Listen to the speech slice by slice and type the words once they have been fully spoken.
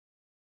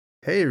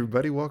Hey,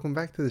 everybody, welcome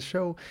back to the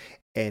show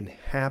and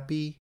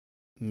Happy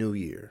New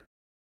Year.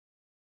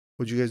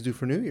 What'd you guys do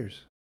for New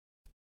Year's?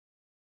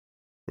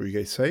 Were you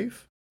guys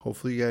safe?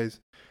 Hopefully, you guys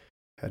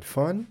had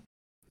fun.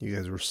 You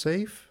guys were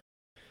safe.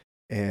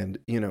 And,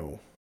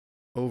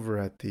 over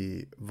at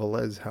the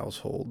Velez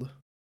household,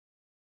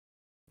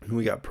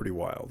 we got pretty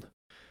wild.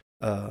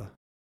 Uh,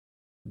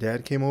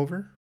 Dad came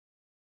over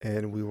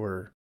and we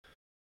were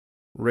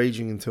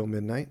raging until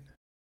midnight.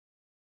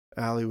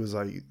 Allie was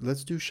like,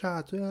 let's do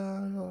shots.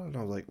 And I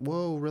was like,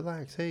 whoa,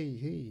 relax.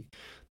 Hey,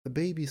 the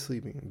baby's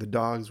sleeping. The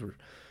dogs were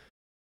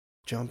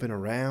jumping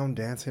around,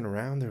 dancing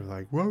around. They were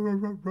like, row, row,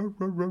 row, row,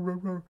 row, row, row,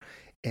 row.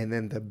 And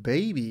then the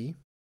baby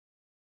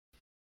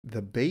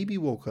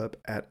woke up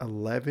at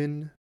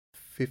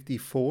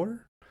 11:54,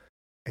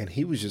 and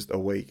he was just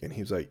awake, and he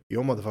was like,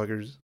 "Yo,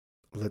 motherfuckers,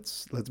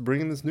 let's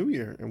bring in this new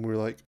year." And we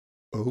were like,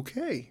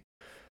 "Okay."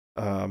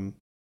 Um,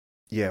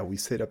 yeah, we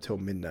stayed up till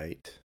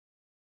midnight.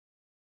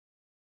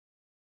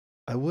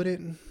 I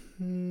wouldn't.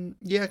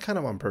 Yeah, kind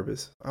of on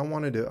purpose. I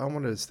wanted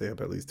to stay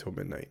up at least till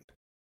midnight.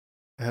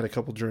 I had a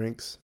couple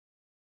drinks,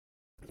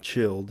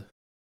 chilled.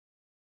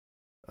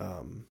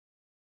 Um,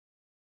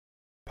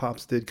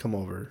 Pops did come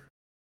over,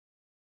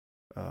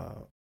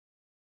 uh,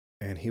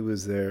 and he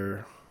was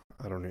there.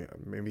 I don't know.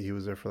 Maybe he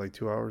was there for like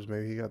 2 hours.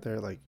 Maybe he got there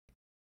like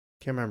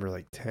can't remember,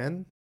 like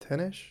 10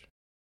 ish.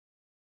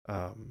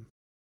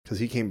 Because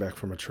he came back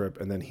from a trip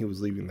and then he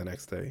was leaving the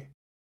next day.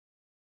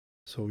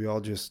 So we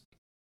all just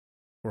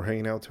were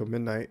hanging out till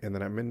midnight, and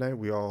then at midnight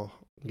we all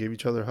gave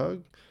each other a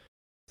hug.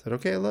 Said,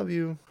 "Okay, I love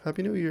you.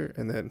 Happy New Year."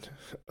 And then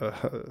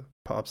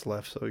Pops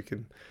left so he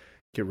can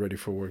get ready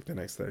for work the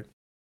next day.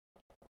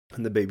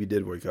 And the baby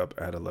did wake up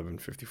at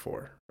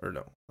 11:54, or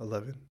no,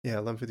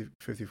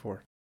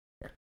 11:54.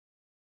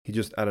 He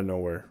just out of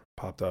nowhere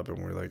popped up,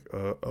 and we're like,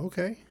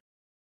 okay.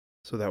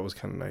 So that was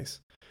kind of nice.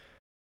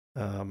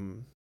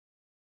 Um,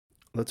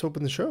 let's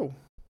open the show.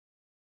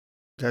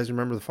 Guys,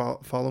 remember to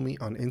follow me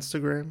on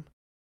Instagram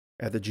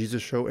at the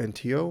Jesus Show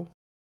NTO,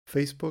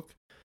 Facebook.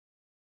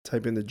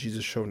 Type in the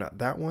Jesus Show, not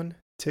that one.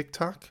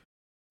 TikTok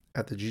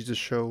at the Jesus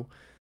Show,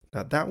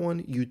 not that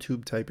one.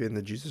 YouTube, type in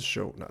the Jesus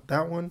Show, not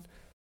that one.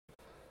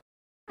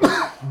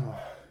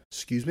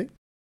 Excuse me.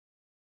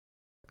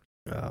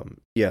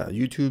 Yeah,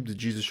 YouTube, the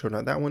Jesus Show,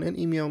 not that one, and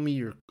email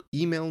me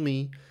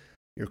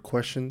your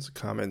questions,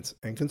 comments,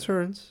 and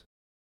concerns.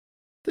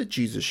 The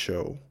Jesus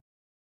Show,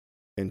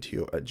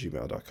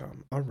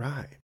 NTO@gmail.com. All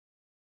right.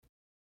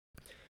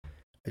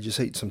 I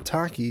just ate some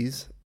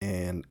Takis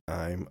and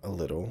I'm a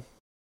little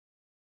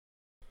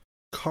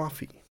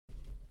coffee.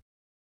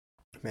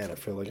 Man, I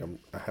feel like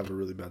I have a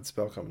really bad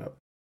spell coming up.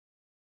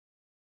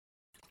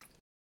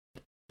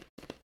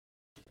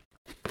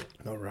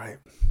 All right.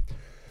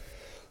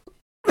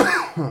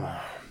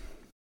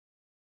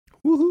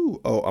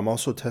 Woohoo! Oh, I'm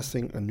also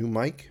testing a new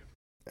mic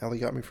Allie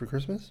got me for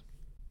Christmas.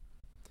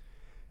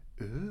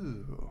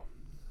 Ooh.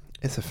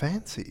 It's a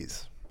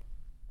fancies.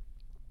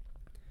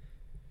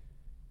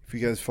 If you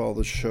guys follow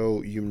the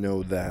show, you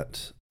know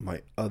that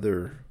my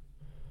other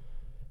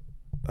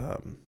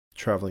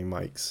traveling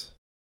mics,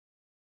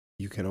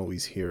 you can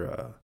always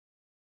hear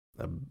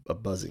a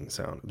buzzing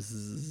sound.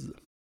 Bzzz.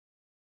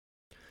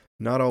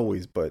 Not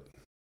always, but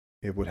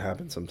it would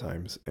happen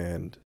sometimes,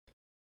 and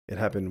it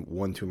happened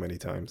one too many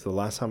times. The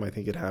last time I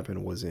think it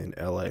happened was in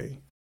LA. I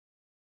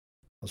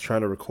was trying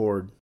to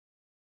record.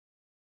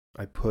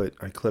 I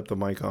clipped the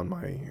mic on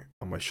my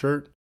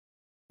shirt.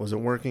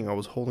 Wasn't working. I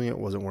was holding it.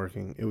 Wasn't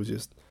working. It was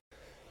just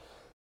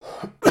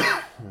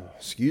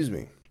excuse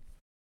me.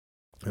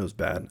 It was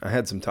bad. I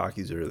had some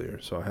Takis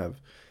earlier, so I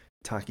have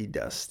Taki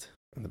dust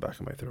in the back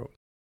of my throat.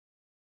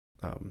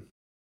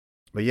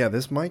 But yeah,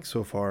 this mic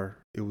so far,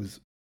 it was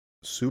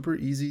super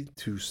easy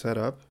to set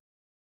up.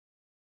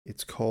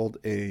 It's called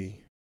a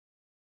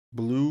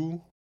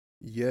Blue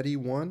Yeti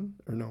One,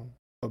 or no,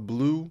 a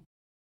Blue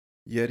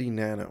Yeti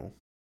Nano.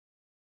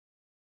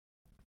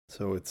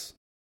 So it's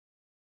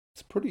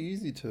pretty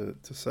easy to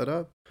set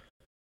up.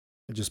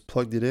 I just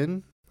plugged it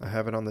in. I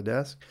have it on the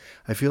desk.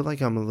 I feel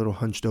like I'm a little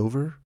hunched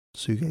over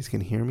so you guys can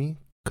hear me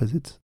because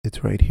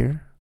it's right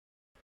here.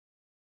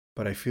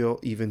 But I feel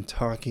even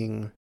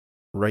talking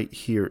right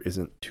here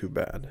isn't too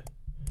bad.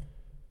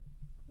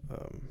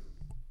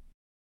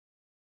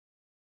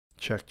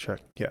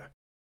 Check. Yeah.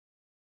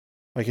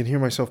 I can hear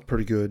myself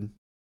pretty good.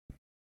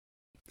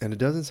 And it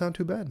doesn't sound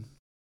too bad.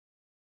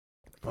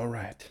 All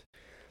right.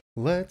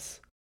 Let's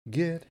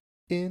get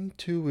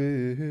into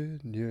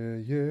it.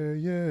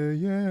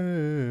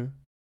 Yeah.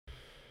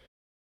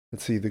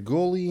 Let's see. The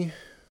goalie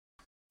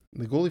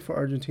for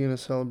Argentina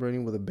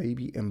celebrating with a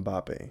baby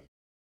Mbappe.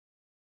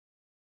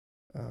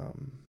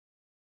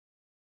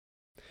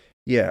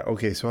 Yeah,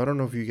 okay, so I don't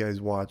know if you guys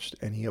watched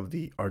any of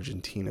the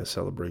Argentina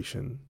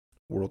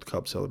World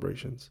Cup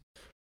celebrations.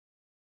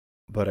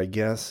 But I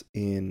guess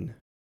in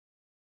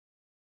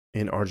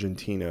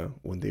Argentina,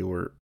 when they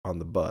were on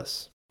the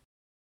bus,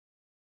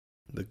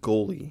 the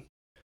goalie,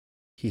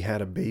 he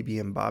had a baby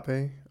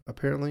Mbappe,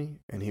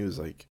 apparently, and he was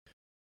like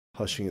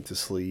hushing it to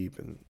sleep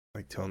and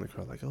like telling the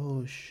crowd, like,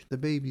 "Oh, the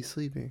baby's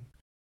sleeping."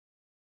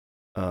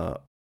 uh,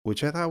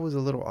 which I thought was a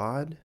little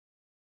odd,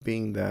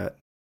 being that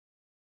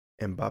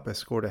Mbappe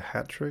scored a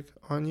hat trick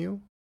on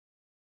you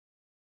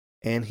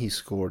and he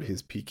scored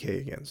his PK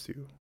against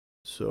you.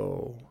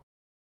 So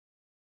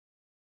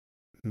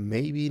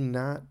maybe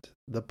not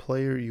the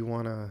player you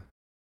want to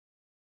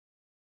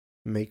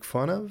make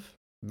fun of,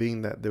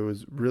 being that there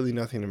was really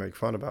nothing to make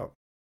fun about.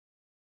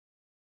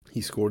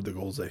 He scored the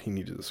goals that he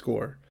needed to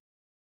score.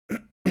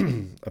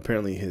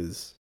 Apparently,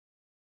 his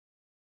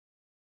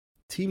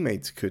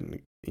teammates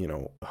couldn't,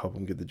 help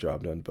him get the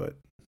job done, but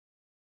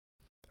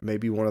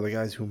maybe one of the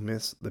guys who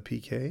missed their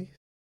PKs,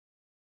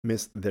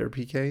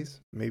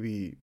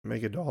 maybe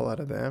make a doll out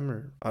of them,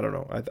 or I don't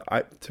know.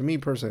 To me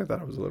personally, I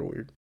thought it was a little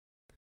weird.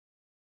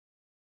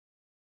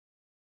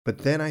 But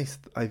then I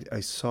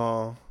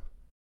saw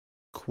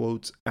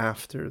quotes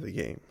after the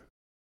game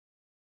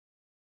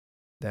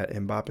that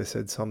Mbappe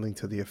said something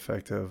to the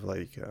effect of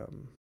like,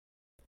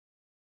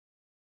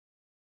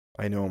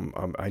 I know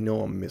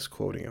I'm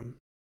misquoting him,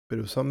 but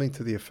it was something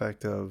to the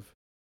effect of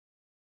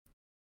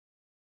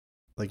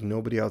like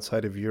nobody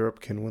outside of Europe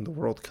can win the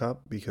World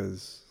Cup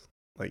because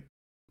like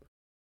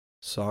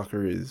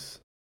soccer is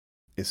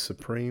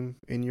supreme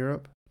in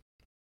Europe.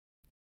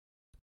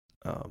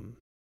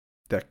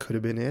 That could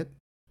have been it.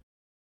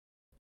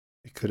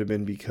 It could have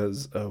been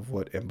because of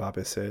what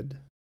Mbappe said.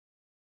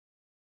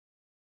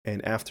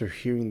 And after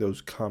hearing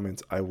those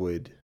comments, I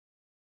would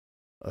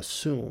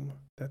assume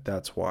that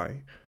that's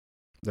why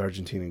the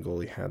Argentinian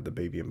goalie had the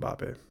baby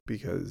Mbappe,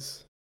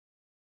 because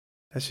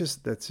that's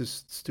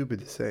just stupid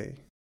to say.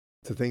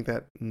 To think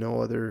that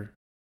no other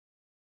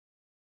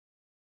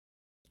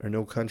or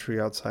no country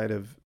outside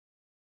of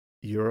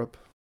Europe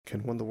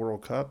can win the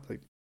World Cup,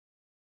 like,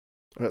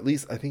 or at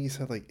least I think he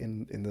said like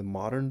in the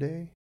modern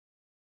day.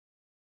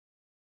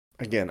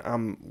 Again,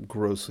 I'm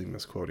grossly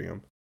misquoting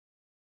him,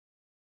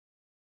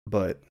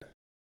 but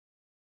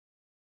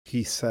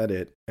he said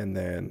it, and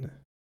then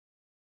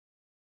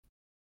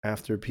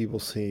after people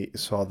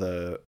saw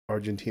the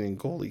Argentinian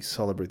goalie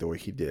celebrate the way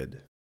he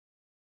did,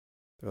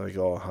 they're like,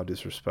 "Oh, how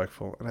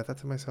disrespectful!" And I thought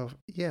to myself,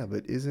 "Yeah,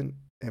 but isn't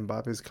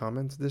Mbappe's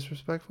comments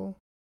disrespectful?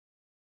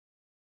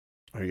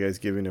 Are you guys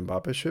giving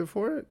Mbappe shit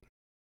for it?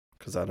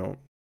 Because I don't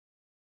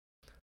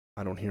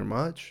hear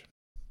much."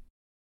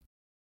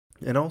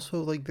 And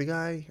also, like the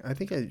guy, I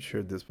think I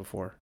shared this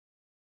before.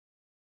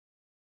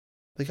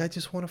 The guy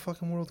just won a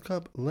fucking World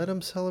Cup. Let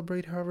him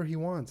celebrate however he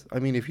wants. I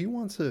mean, if he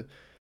was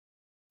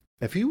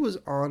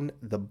on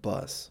the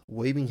bus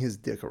waving his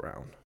dick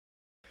around,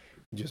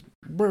 just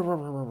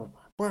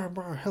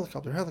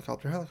helicopter,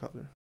 helicopter,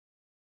 helicopter.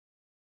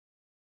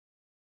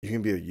 You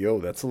can be like, yo,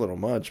 that's a little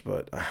much,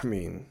 but I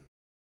mean,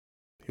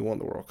 he won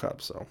the World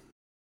Cup, so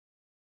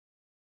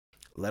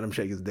let him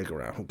shake his dick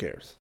around. Who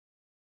cares?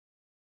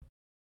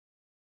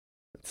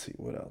 Let's see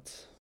what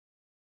else.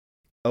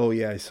 Oh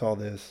yeah, I saw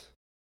this.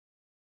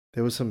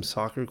 There was some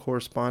soccer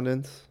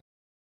correspondents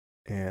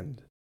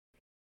and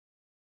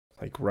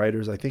like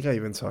writers. I think I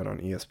even saw it on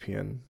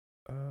ESPN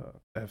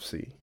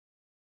FC,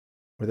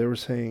 where they were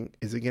saying,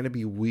 "Is it going to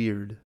be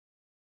weird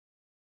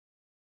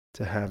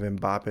to have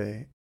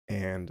Mbappe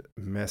and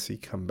Messi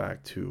come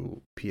back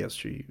to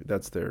PSG?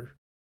 That's their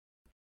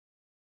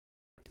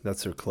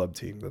club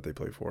team that they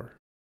play for.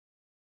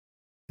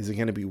 Is it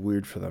going to be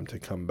weird for them to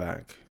come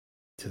back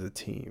to the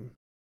team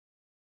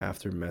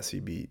after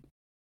Messi beat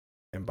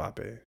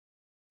Mbappe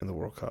in the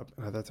World Cup?"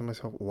 And I thought to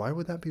myself, why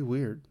would that be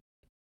weird?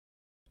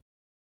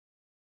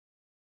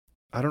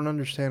 I don't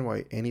understand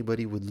why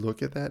anybody would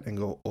look at that and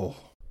go,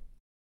 "Oh,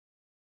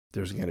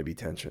 there's going to be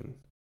tension."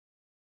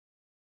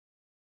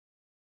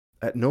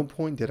 At no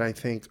point did I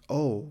think,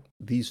 "Oh,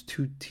 these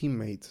two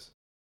teammates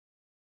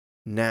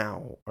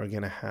now are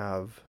going to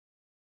have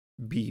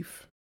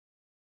beef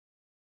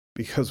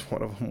because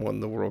one of them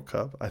won the World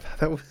Cup." I thought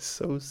that was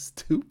so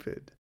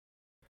stupid.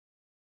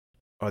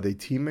 Are they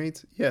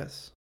teammates?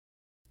 Yes.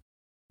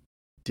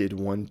 Did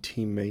one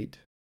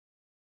teammate's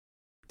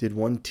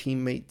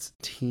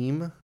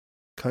team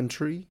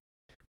country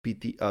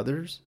beat the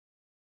other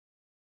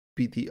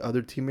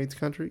teammate's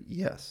country?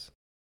 Yes.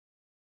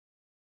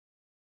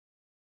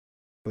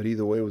 But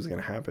either way it was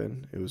going to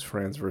happen. It was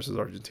France versus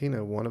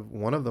Argentina. One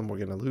of them were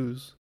going to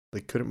lose.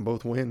 They couldn't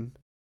both win.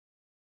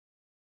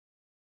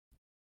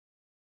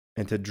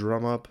 And to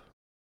drum up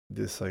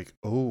this like,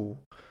 "Oh,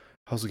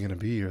 how's it going to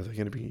be? Are they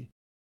going to be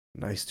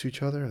nice to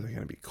each other? Are they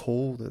going to be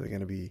cold? Are they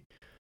going to be..."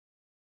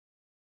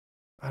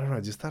 I don't know.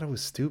 I just thought it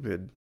was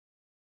stupid.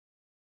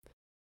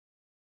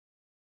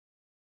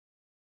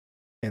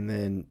 And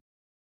then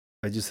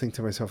I just think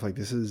to myself, like,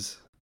 this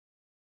is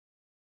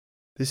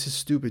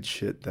stupid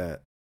shit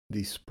that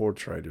these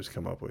sports writers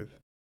come up with.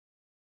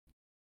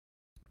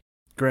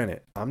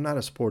 Granted, I'm not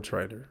a sports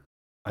writer.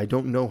 I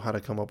don't know how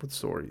to come up with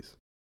stories.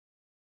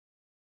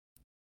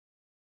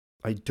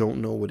 I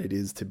don't know what it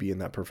is to be in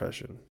that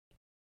profession.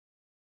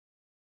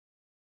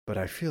 But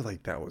I feel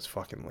like that was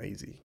fucking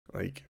lazy.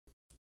 Like,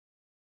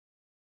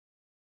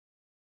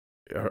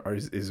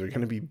 is there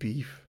going to be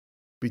beef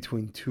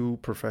between two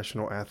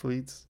professional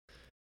athletes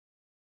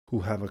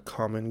who have a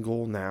common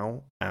goal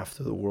now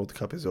after the World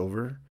Cup is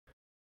over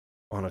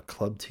on a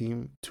club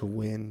team to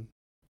win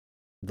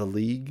the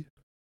league,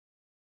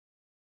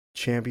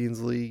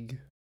 Champions League,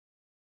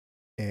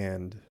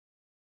 and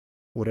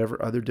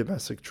whatever other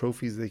domestic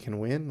trophies they can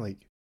win, like,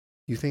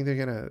 you think they're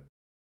gonna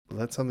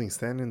let something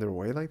stand in their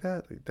way like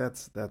that? Like,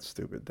 that's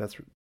stupid.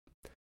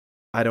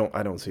 I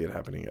don't see it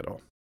happening at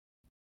all.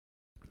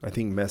 I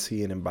think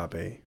Messi and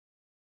Mbappe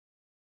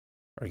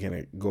are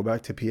gonna go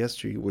back to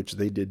PSG, which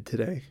they did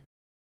today,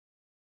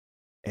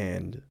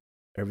 and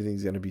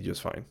everything's gonna be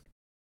just fine.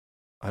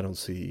 I don't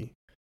see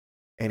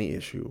any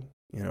issue.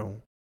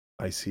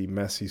 I see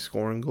Messi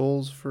scoring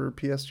goals for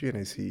PSG, and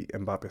I see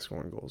Mbappe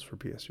scoring goals for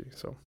PSG.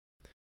 So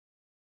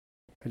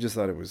I just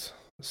thought it was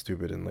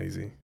stupid and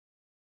lazy.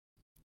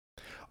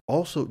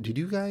 Also, did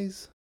you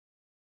guys?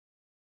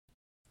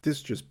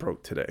 This just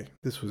broke today.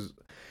 This was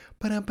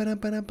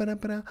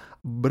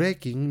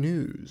breaking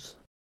news.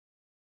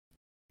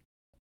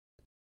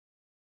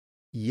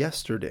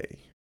 Yesterday,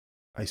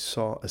 I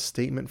saw a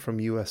statement from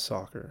U.S.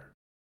 Soccer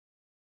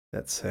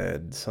that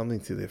said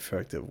something to the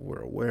effect of,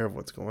 we're aware of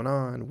what's going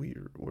on,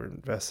 we're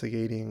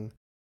investigating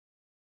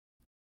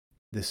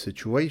this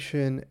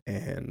situation,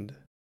 and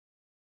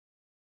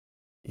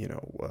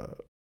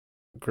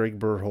Greg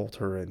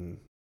Berhalter,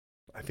 and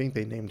I think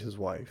they named his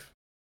wife,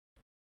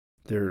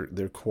 they're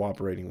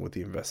cooperating with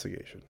the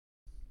investigation.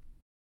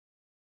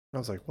 And I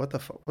was like, what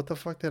the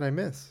fuck did I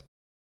miss?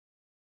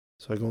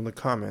 So I go in the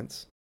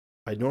comments.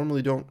 I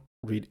normally don't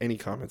read any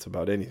comments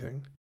about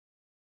anything,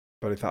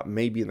 but I thought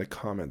maybe in the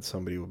comments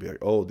somebody would be like,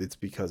 oh, it's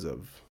because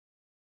of.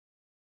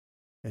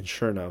 And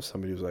sure enough,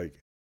 somebody was like,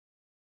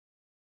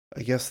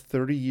 I guess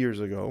 30 years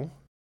ago,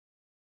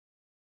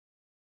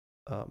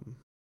 and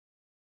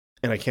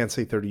I can't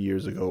say 30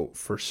 years ago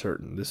for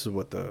certain. This is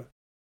what the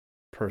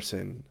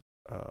person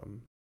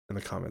in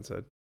the comment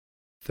said.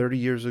 30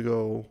 years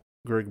ago,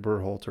 Greg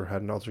Berhalter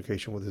had an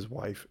altercation with his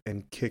wife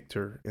and kicked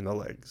her in the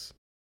legs.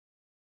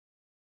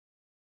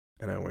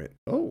 And I went,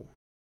 oh,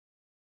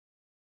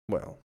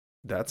 well,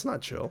 that's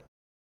not chill.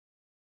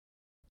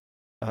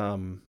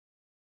 And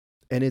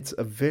it's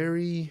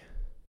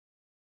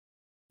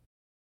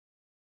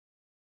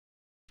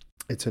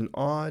an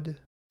odd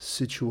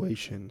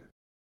situation,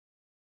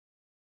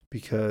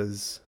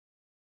 because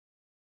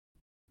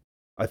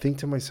I think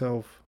to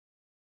myself,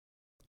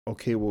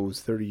 okay, well, it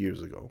was 30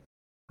 years ago,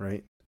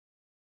 right?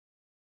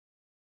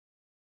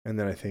 And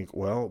then I think,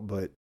 well,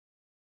 but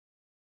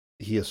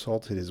he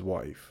assaulted his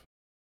wife.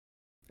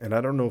 And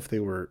I don't know if they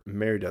were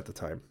married at the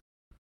time,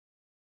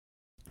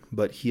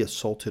 but he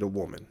assaulted a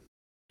woman.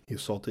 He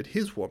assaulted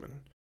his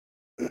woman.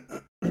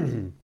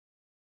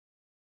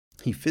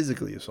 He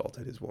physically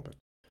assaulted his woman.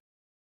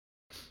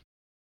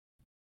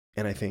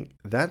 And I think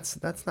that's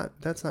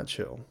not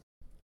chill.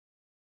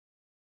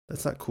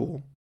 That's not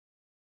cool.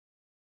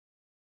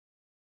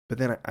 But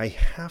then I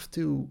have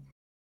to,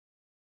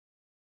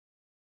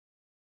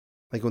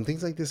 like, when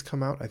things like this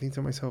come out, I think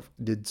to myself,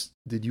 did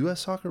US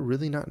Soccer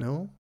really not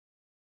know?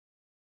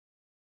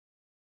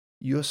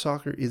 US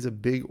Soccer is a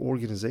big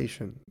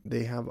organization.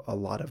 They have a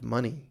lot of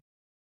money.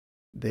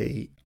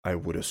 They, I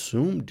would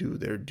assume, do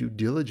their due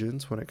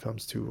diligence when it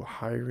comes to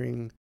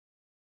hiring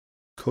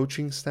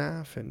coaching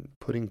staff and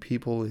putting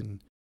people in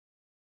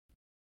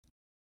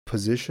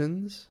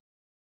positions.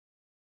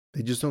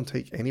 They just don't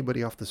take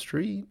anybody off the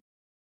street.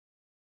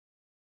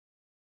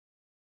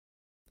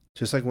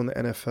 Just like when the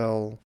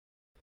NFL,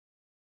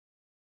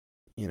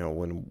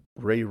 when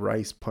Ray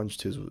Rice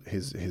punched his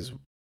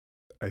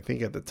I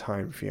think at the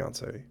time,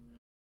 fiance.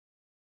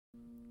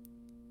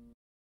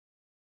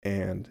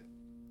 And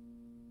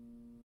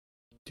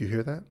do you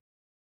hear that?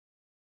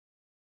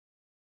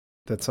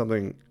 That's a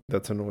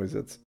noise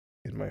that's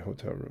in my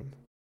hotel room.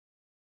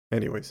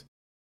 Anyways,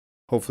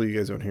 hopefully you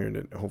guys don't hear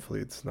it. Hopefully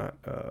it's not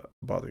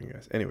bothering you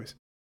guys. Anyways,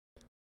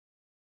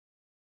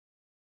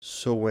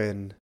 so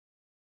when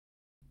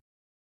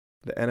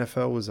the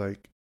NFL was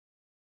like,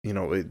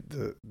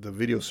 the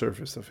video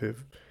surfaced of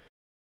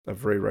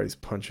Ray Rice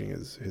punching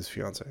his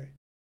fiance,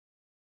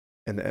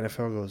 and the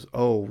NFL goes,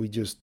 oh, we're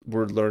just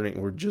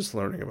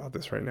learning about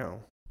this right now.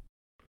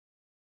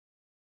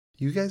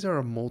 You guys are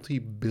a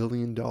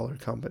multi-billion-dollar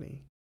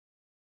company.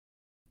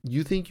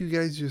 You think you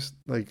guys just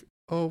like,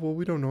 oh, well,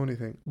 we don't know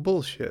anything.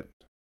 Bullshit.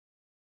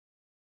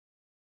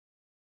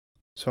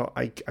 So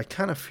I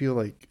kind of feel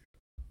like,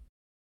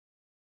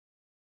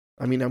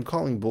 I'm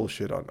calling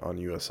bullshit on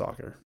US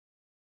Soccer.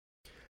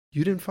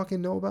 You didn't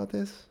fucking know about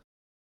this?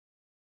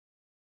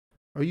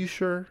 Are you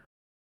sure?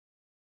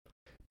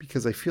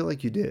 Because I feel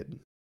like you did.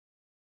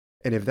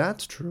 And if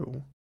that's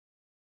true,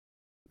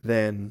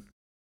 then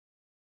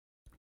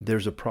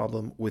there's a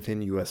problem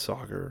within US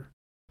Soccer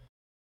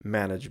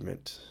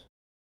management,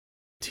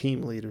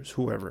 team leaders,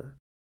 whoever.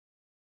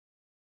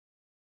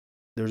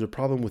 There's a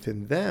problem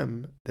within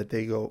them that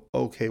they go,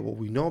 okay, well,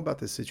 we know about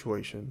this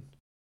situation,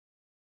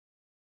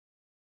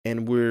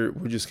 and we're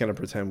just going to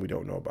pretend we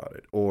don't know about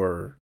it.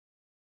 Or,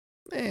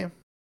 we're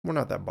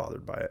not that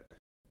bothered by it.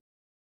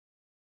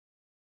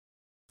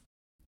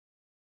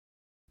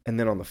 And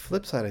then on the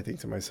flip side, I think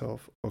to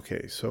myself,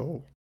 okay,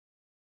 so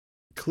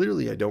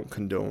clearly I don't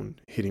condone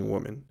hitting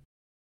women.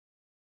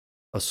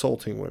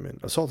 assaulting women,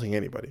 assaulting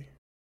anybody.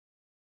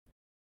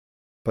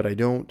 But I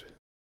don't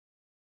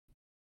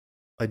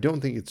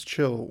think it's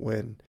chill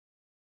when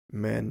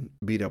men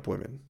beat up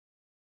women,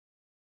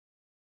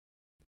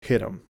 hit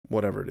them,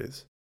 whatever it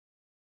is.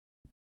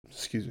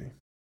 Excuse me.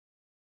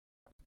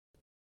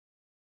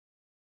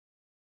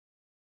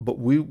 But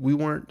we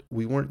weren't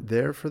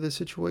there for the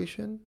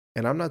situation,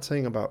 and I'm not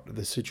saying about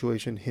the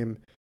situation him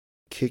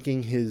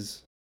kicking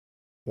his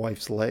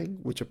wife's leg,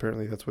 which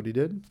apparently that's what he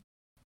did.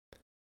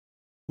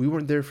 We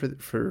weren't there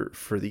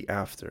for the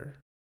after.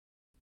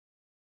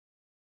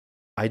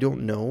 I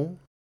don't know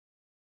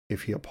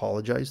if he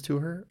apologized to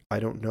her. I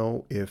don't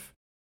know if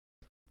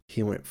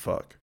he went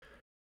fuck.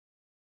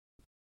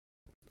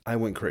 I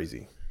went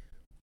crazy.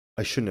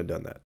 I shouldn't have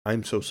done that.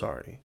 I'm so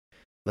sorry.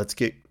 Let's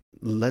get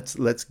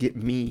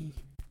me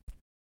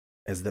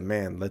as the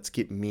man. Let's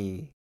get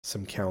me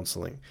some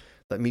counseling.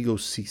 Let me go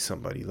see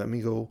somebody. Let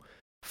me go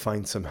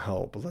find some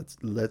help.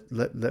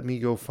 Let me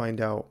go find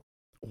out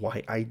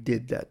why I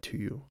did that to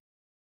you.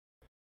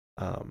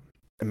 And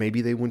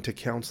maybe they went to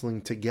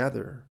counseling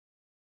together.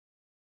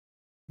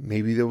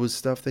 Maybe there was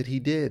stuff that he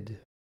did.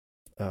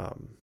 I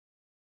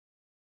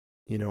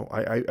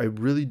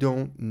really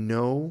don't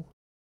know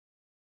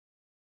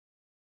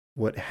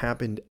what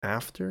happened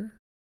after.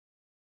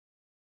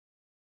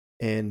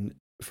 And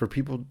for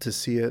people to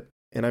see it,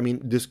 and I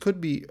mean, this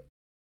could be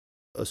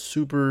a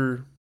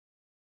super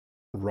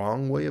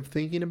wrong way of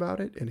thinking about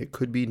it, and it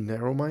could be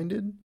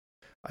narrow-minded.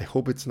 I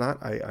hope it's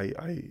not. I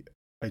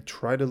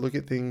try to look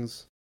at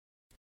things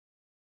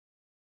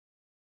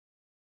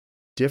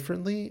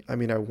differently. I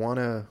mean, what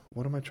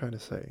am I trying to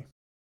say?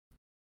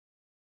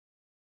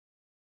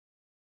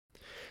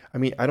 I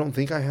mean, I don't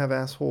think I have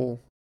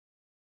asshole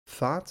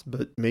thoughts,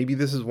 but maybe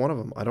this is one of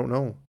them. I don't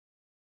know.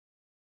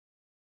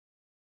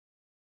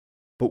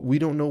 But we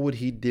don't know what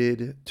he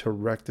did to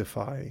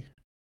rectify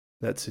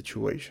that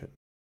situation.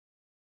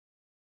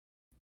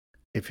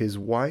 If his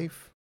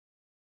wife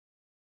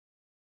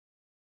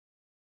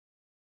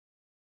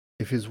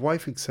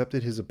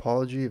accepted his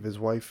apology, if his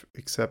wife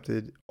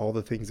accepted all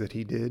the things that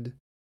he did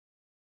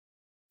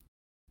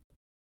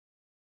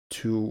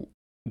to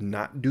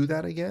not do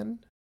that again,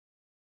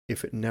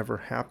 if it never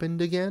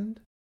happened again,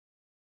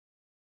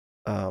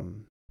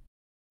 then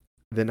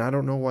I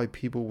don't know why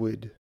people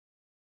would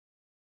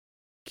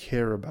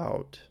care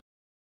about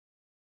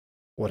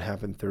what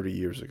happened 30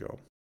 years ago.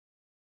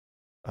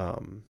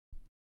 And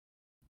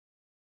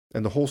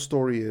the whole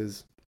story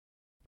is,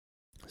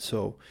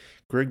 so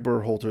Greg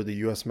Berhalter, the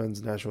U.S.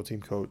 men's national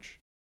team coach,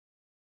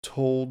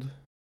 told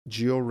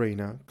Gio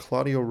Reyna,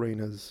 Claudio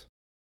Reyna's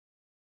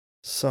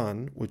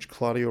son, which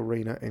Claudio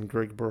Reyna and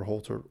Greg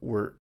Berhalter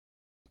were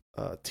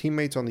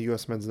teammates on the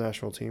U.S. men's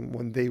national team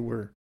when they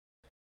were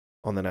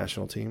on the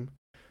national team.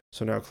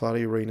 So now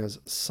Claudio Reyna's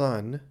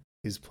son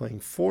is playing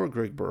for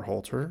Greg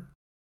Berhalter,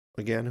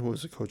 again, who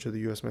was the coach of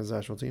the U.S. men's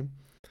national team.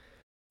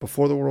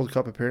 Before the World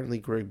Cup, apparently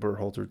Greg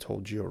Berhalter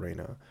told Gio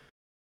Reyna,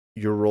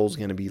 your role's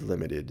going to be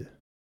limited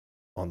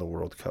on the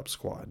World Cup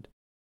squad.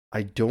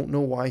 I don't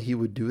know why he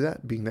would do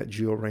that, being that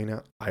Gio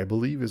Reyna, I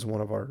believe, is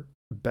one of our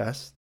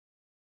best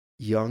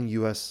young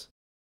U.S.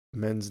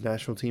 men's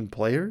national team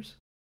players.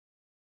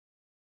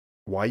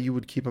 Why you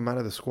would keep him out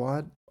of the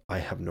squad, I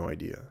have no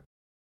idea.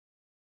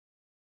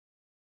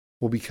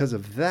 Well, because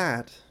of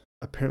that,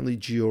 apparently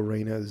Gio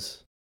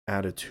Reyna's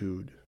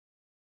attitude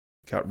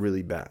got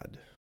really bad.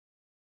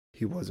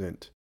 He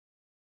wasn't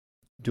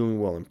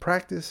doing well in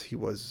practice. He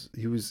was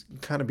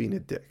kind of being a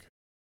dick.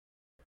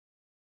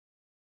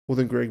 Well,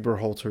 then Greg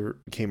Berhalter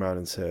came out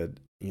and said,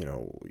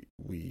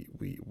 we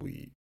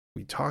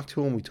talked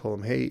to him. We told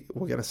him, hey,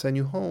 we're going to send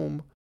you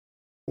home,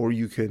 or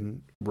you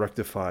can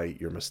rectify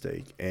your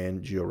mistake.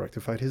 And Gio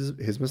rectified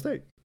his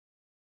mistake.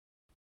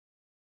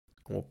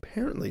 Well,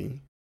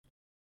 apparently,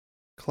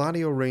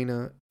 Claudio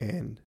Reyna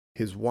and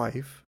his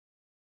wife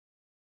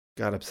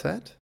got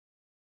upset.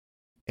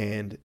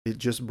 And it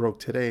just broke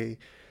today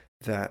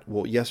that,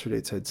 well, yesterday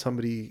it said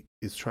somebody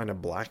is trying to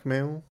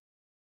blackmail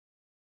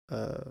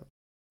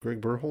Greg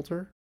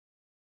Berhalter.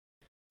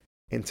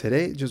 And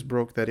today it just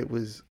broke that it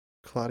was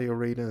Claudio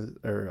Reyna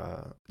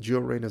or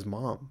Gio Reyna's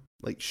mom.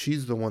 Like,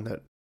 she's the one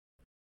that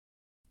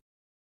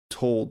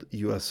told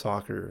U.S.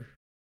 Soccer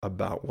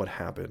about what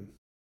happened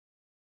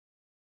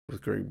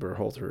with Greg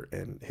Berhalter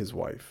and his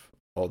wife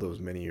all those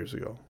many years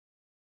ago.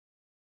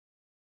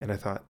 And I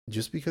thought,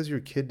 just because your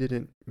kid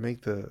didn't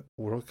make the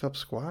World Cup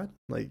squad,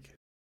 like,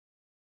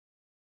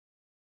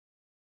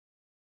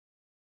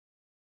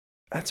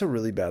 that's a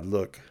really bad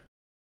look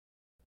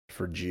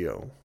for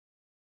Gio.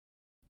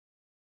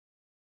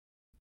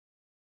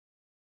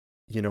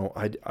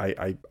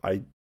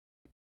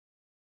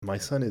 My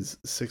son is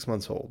 6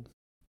 months old.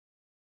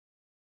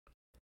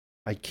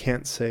 I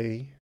can't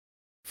say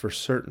for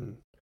certain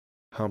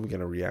how I'm going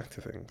to react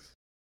to things.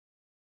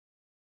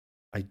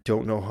 I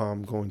don't know how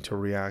I'm going to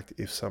react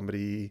if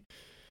somebody,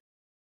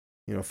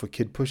 if a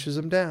kid pushes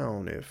him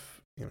down,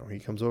 if, he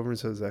comes over and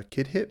says, that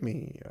kid hit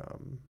me,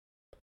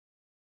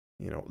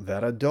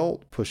 that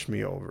adult pushed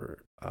me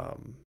over.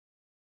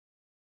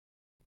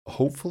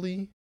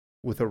 Hopefully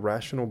with a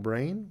rational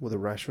brain, with a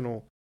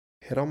rational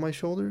head on my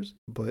shoulders.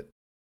 But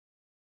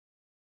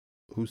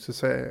who's to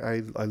say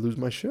I lose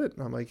my shit?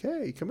 And I'm like,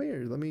 hey, come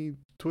here. Let me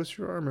twist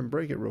your arm and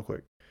break it real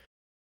quick.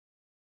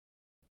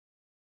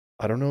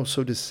 I don't know.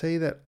 So to say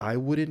that I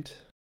wouldn't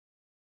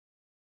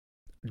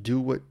do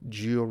what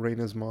Gio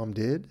Reyna's mom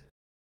did,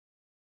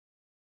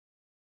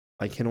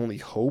 I can only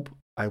hope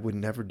I would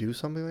never do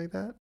something like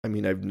that. I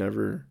mean, I've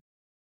never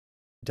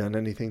done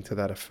anything to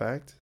that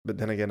effect. But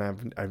then again,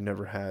 I've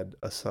never had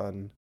a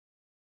son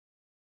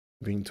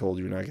being told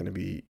you're not going to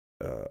be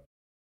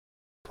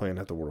playing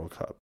at the World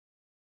Cup.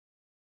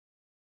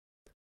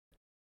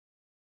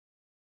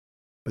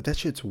 But that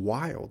shit's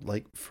wild.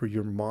 Like, for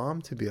your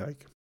mom to be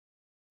like,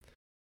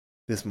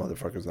 this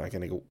motherfucker's not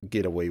going to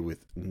get away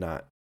with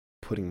not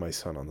putting my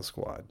son on the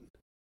squad.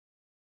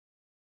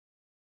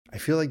 I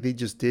feel like they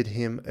just did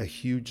him a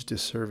huge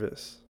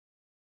disservice.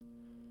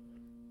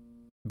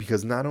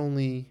 Because not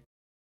only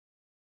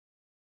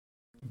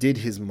did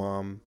his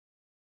mom,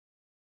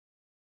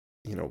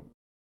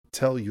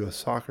 tell US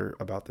Soccer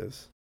about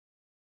this,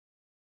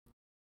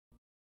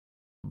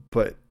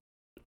 but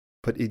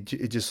it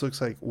just looks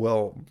like,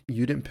 well,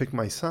 you didn't pick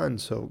my son,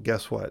 so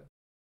guess what?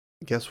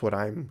 Guess what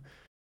I'm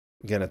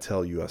gonna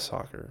tell US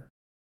Soccer.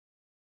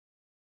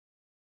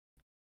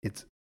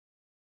 It's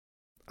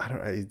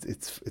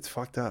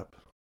fucked up.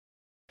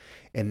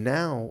 And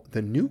now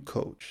the new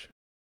coach,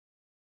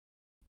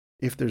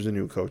 if there's a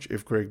new coach,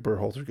 if Greg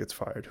Berhalter gets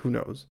fired, who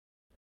knows?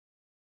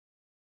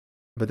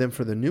 But then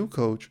for the new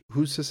coach,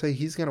 who's to say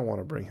he's gonna want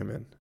to bring him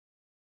in?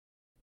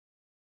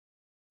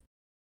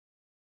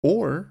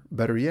 Or,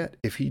 better yet,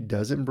 if he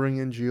doesn't bring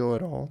in Gio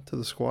at all to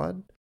the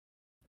squad,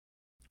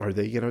 are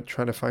they going to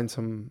try to find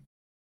some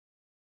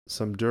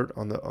dirt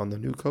on the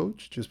new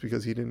coach just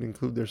because he didn't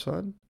include their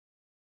son?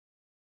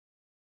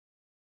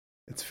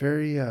 It's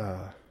very,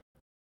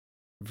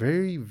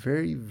 very,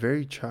 very,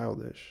 very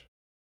childish.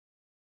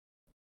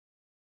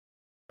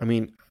 I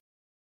mean,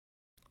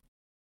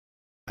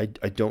 I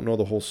don't know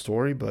the whole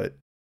story, but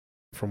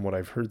from what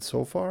I've heard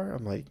so far,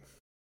 I'm like,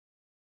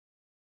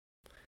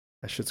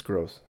 that shit's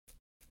gross.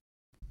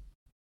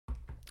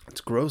 It's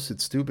gross.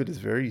 It's stupid. It's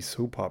very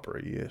soap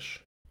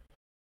opera-ish.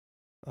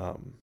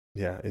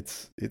 Yeah,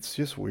 it's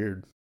just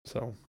weird.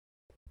 So,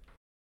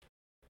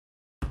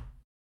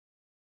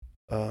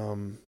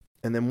 and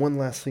then one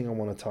last thing I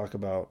want to talk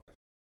about.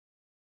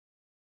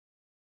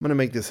 I'm gonna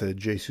make this a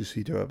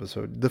Jesusito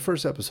episode. The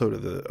first episode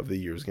of the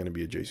year is gonna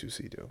be a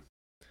Jesusito.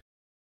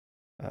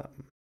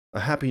 A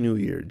happy new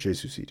year,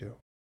 Jesusito.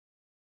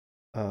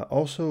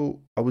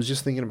 Also, I was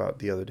just thinking about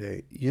the other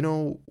day. You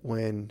know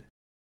when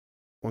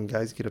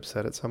guys get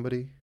upset at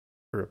somebody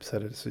or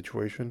upset at a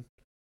situation,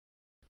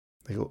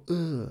 they go,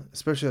 ugh,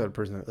 especially that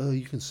person, like, oh,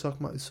 you can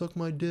suck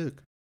my dick.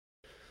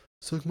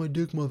 Suck my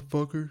dick,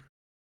 motherfucker.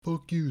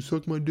 Fuck you,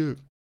 suck my dick.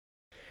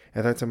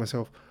 And I thought to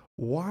myself,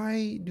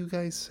 why do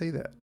guys say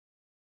that?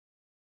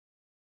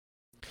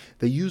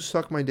 They use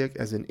suck my dick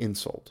as an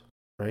insult,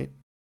 right?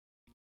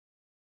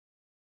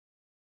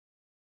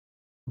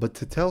 But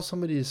to tell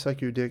somebody to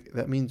suck your dick,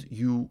 that means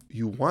you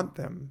want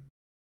them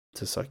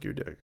to suck your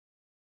dick.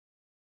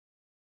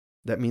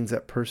 That means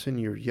that person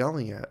you're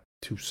yelling at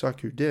to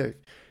suck your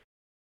dick,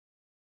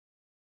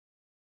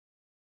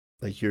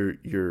 like you're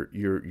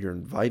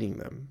inviting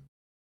them.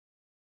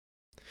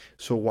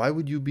 So why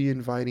would you be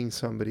inviting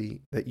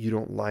somebody that you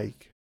don't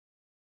like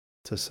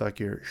to suck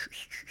your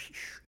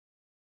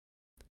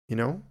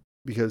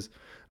Because,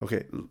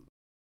 okay,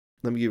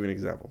 let me give you an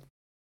example.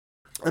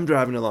 I'm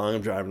driving along,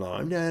 and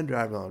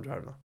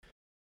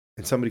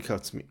somebody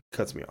cuts me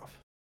off.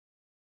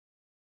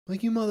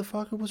 Like, you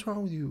motherfucker, what's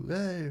wrong with you?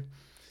 Hey,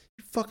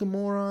 you fucking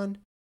moron.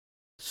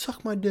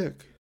 Suck my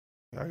dick.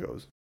 Guy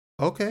goes,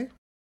 okay.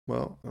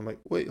 Well, I'm like,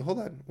 wait, hold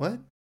on. What?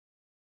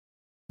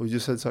 We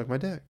just said suck my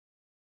dick.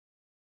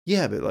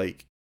 Yeah, but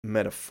like,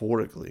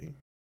 metaphorically.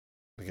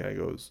 The guy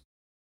goes,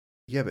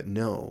 yeah, but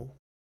no.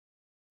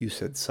 You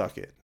said suck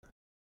it.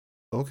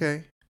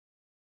 Okay.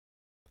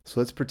 So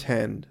let's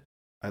pretend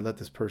I let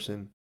this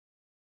person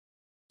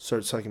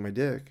start sucking my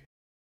dick.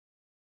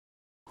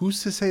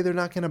 Who's to say they're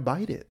not going to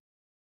bite it?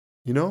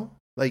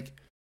 Like,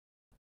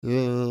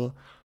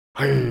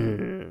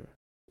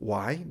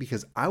 why?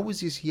 Because I was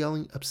just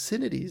yelling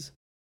obscenities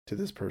to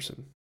this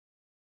person.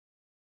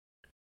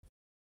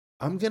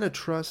 I'm going to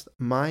trust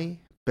my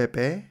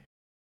pepe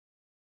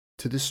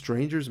to this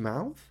stranger's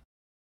mouth?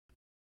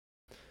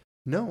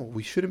 No,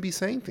 we shouldn't be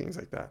saying things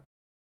like that.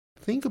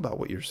 Think about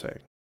what you're saying.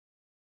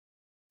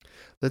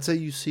 Let's say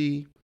you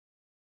see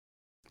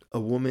a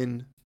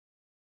woman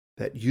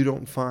that you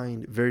don't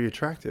find very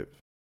attractive,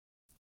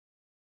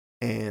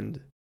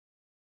 and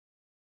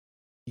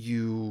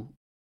you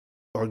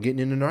are getting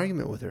in an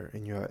argument with her,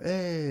 and you're like,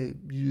 hey,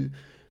 you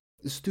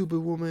stupid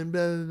woman,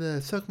 blah, blah, blah,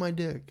 suck my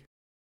dick.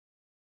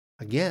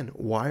 Again,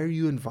 why are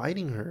you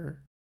inviting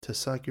her to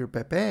suck your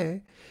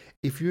pepe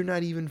if you're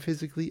not even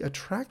physically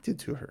attracted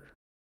to her?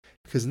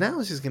 Because now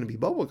it's just going to be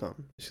bubblegum.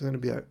 She's going to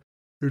be like,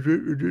 is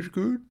this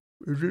good?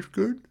 Is this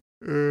good?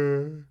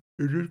 Is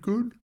this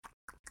good?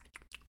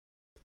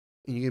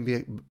 And you can be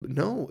like,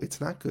 no,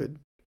 it's not good.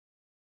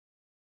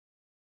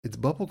 It's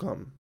bubble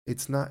gum.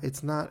 It's not you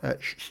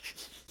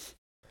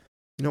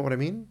know what I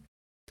mean?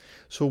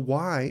 So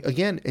why,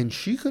 again, and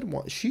she could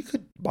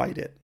bite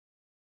it.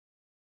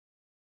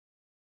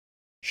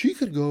 She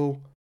could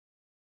go,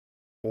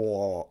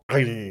 oh,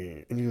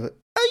 and you're like,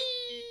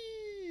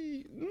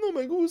 ay, no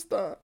me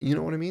gusta. You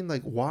know what I mean?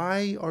 Like,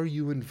 why are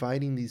you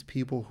inviting these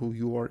people who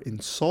you are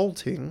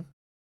insulting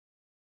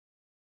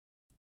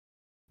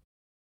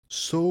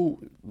so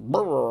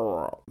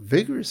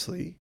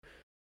vigorously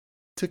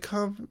to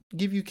come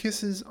give you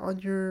kisses on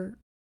your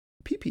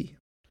pee-pee?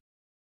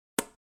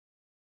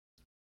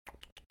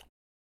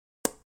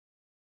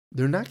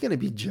 They're not going to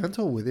be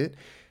gentle with it.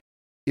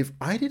 If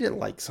I didn't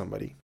like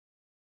somebody,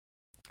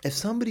 if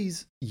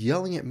somebody's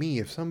yelling at me,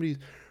 if somebody's,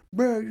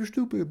 bruh, you're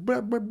stupid,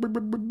 bruh, bruh, bruh,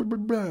 bruh, bruh,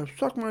 bruh, bruh,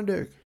 suck my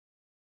dick.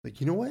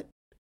 Like, you know what?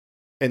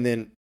 And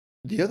then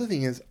the other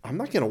thing is, I'm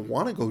not going to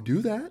want to go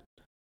do that.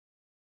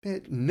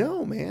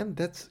 No, man,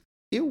 that's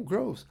ew,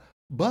 gross.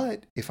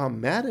 But if I'm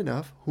mad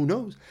enough, who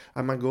knows?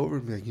 I might go over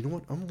and be like, you know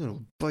what? I'm going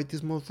to bite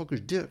this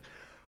motherfucker's dick.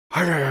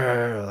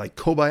 Like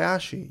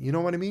Kobayashi. You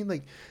know what I mean?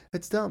 Like,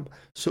 that's dumb.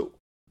 So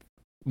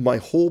my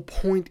whole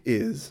point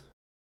is,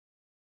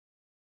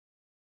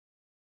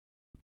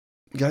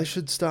 guys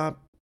should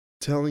stop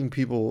telling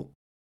people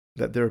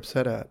that they're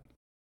upset at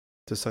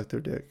to suck their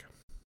dick.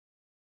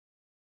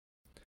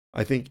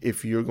 I think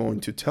if you're going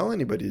to tell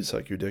anybody to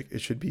suck your dick,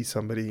 it should be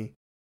somebody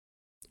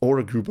or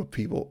a group of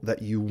people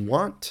that you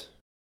want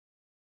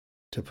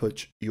to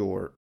put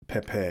your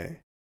pepe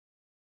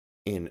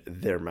in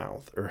their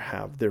mouth or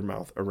have their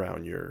mouth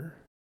around your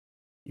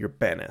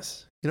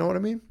penis. You know what I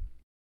mean?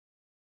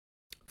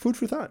 Food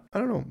for thought. I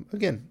don't know.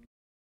 Again,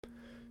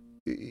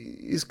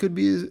 this could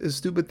be a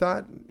stupid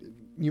thought.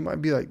 You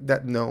might be like,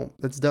 that. No,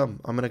 that's dumb.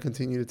 I'm going to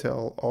continue to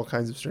tell all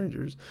kinds of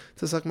strangers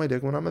to suck my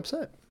dick when I'm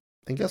upset.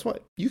 And guess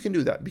what? You can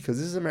do that because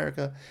this is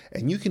America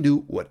and you can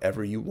do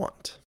whatever you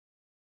want.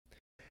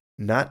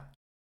 Not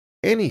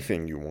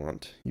anything you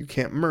want. You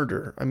can't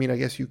murder. I mean, I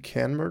guess you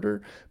can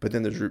murder, but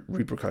then there's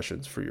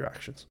repercussions for your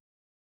actions.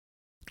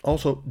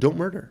 Also, don't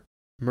murder.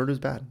 Murder's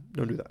bad.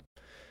 Don't do that.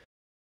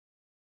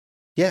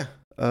 Yeah.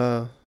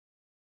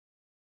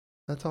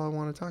 That's all I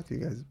want to talk to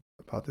you guys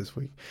about this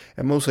week.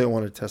 And mostly I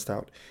want to test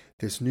out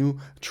this new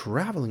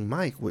traveling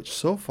mic, which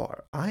so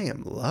far I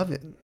am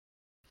loving.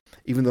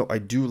 Even though I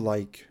do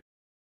like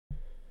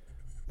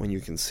when you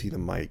can see the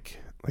mic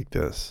like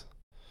this.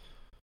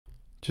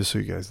 Just so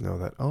you guys know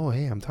that, oh,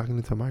 hey, I'm talking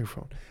into a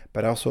microphone.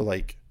 But I also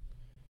like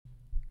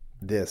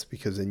this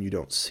because then you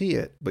don't see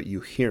it, but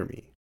you hear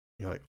me.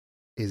 You're like,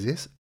 is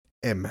this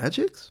a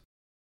Magix?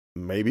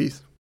 Maybe.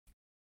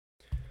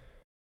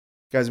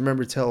 Guys,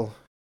 remember to tell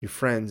your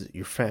friends,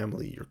 your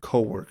family, your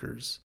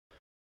coworkers,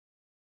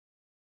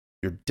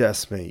 your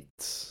desk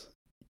mates,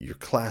 your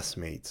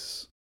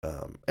classmates,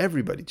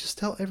 everybody. Just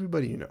tell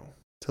everybody you know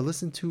to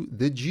listen to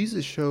The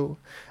Jesus Show,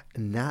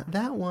 not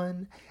that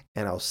one.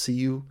 And I'll see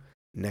you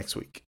next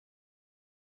week.